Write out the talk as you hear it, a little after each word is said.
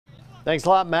Thanks a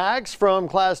lot, Max. From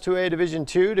Class 2A Division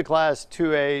II to Class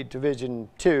 2A Division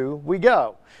II, we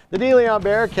go. The DeLeon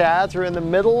Bearcats are in the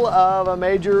middle of a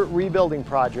major rebuilding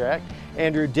project.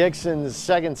 Andrew Dixon's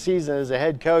second season as a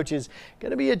head coach is going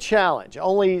to be a challenge.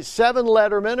 Only 7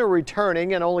 lettermen are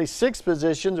returning and only 6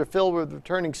 positions are filled with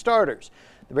returning starters.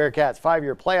 The Bearcats'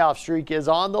 5-year playoff streak is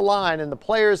on the line, and the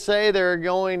players say they're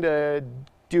going to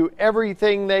do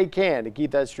everything they can to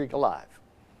keep that streak alive.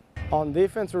 On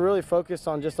defense, we're really focused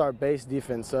on just our base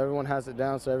defense, so everyone has it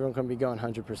down, so everyone can be going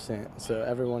 100%. So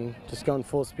everyone just going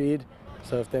full speed.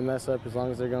 So if they mess up, as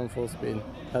long as they're going full speed,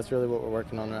 that's really what we're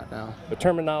working on right now. The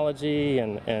terminology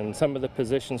and some of the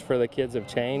positions for the kids have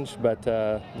changed, but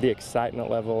the excitement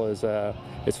level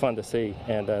is fun to see.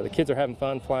 And the kids are having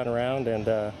fun flying around,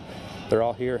 and they're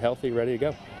all here healthy, ready to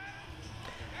go.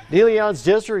 DeLeon's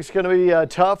district's going to be a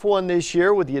tough one this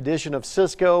year with the addition of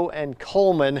Cisco and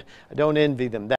Coleman. I don't envy them that.